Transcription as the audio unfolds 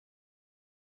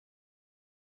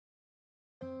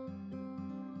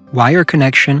Wire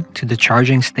connection to the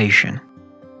charging station.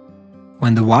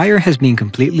 When the wire has been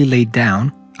completely laid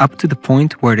down, up to the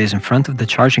point where it is in front of the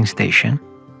charging station,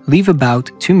 leave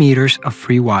about 2 meters of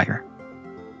free wire.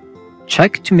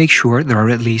 Check to make sure there are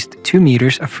at least 2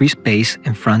 meters of free space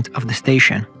in front of the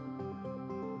station.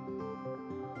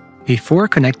 Before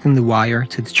connecting the wire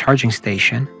to the charging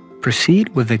station, proceed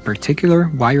with a particular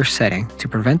wire setting to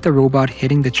prevent the robot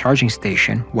hitting the charging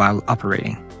station while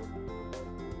operating.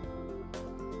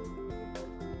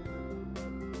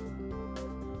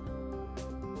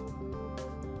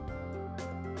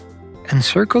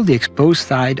 Encircle the exposed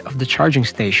side of the charging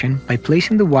station by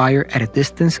placing the wire at a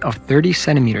distance of 30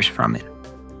 centimeters from it.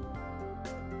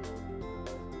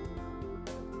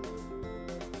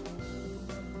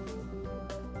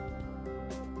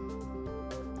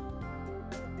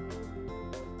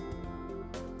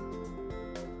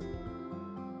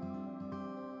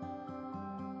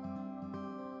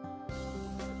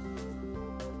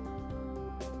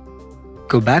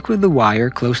 Go back with the wire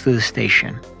close to the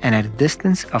station and at a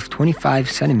distance of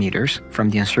 25 centimeters from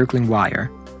the encircling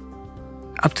wire,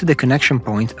 up to the connection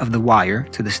point of the wire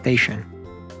to the station.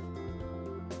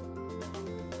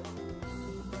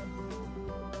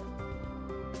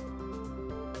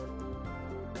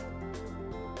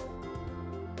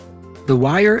 The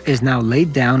wire is now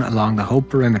laid down along the whole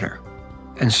perimeter,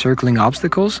 encircling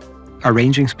obstacles,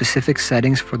 arranging specific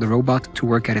settings for the robot to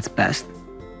work at its best,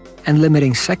 and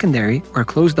limiting secondary or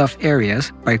closed-off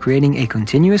areas by creating a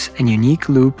continuous and unique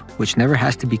loop which never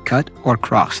has to be cut or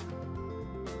crossed.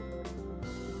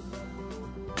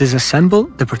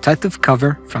 Disassemble the protective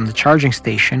cover from the charging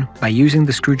station by using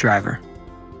the screwdriver.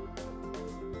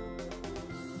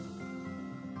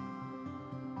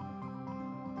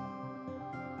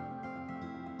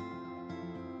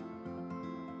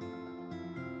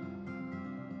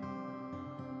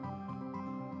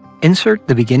 Insert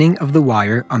the beginning of the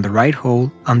wire on the right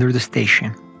hole under the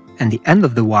station and the end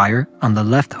of the wire on the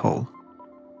left hole.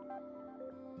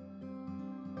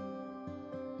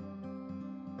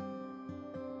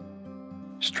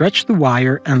 Stretch the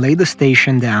wire and lay the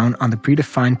station down on the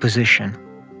predefined position.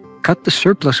 Cut the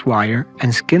surplus wire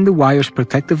and skin the wire's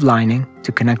protective lining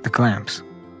to connect the clamps.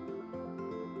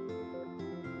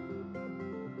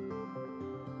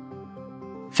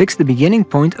 Fix the beginning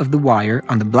point of the wire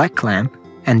on the black clamp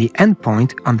and the end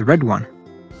point on the red one.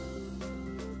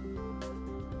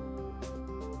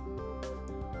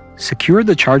 Secure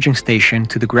the charging station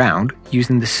to the ground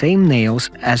using the same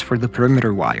nails as for the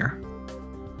perimeter wire.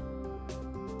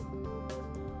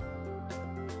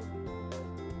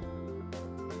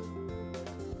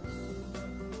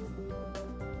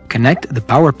 Connect the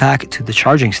power pack to the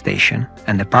charging station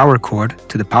and the power cord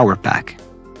to the power pack.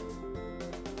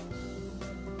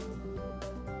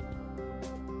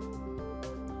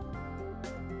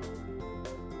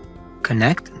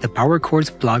 Connect the power cord's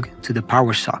plug to the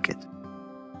power socket.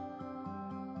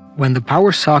 When the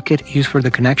power socket used for the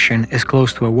connection is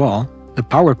close to a wall, the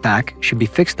power pack should be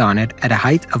fixed on it at a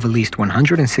height of at least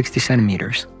 160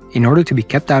 centimeters in order to be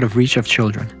kept out of reach of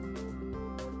children.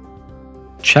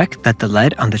 Check that the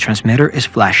LED on the transmitter is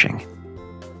flashing.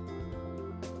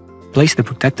 Place the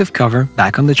protective cover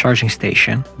back on the charging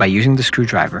station by using the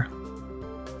screwdriver.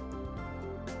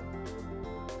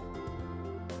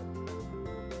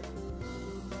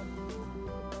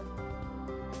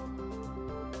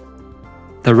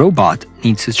 The robot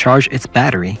needs to charge its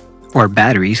battery, or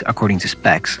batteries according to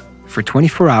specs, for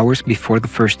 24 hours before the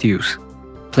first use.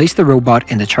 Place the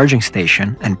robot in the charging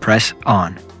station and press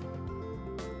on.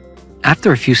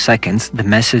 After a few seconds, the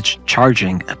message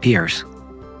 "Charging" appears.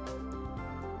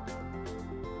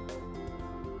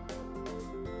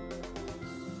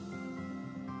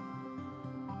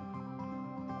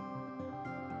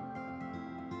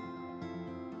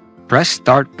 Press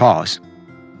Start Pause.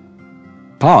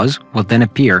 Pause will then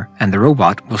appear and the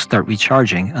robot will start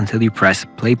recharging until you press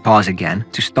Play Pause again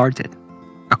to start it,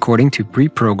 according to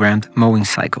pre-programmed mowing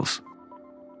cycles.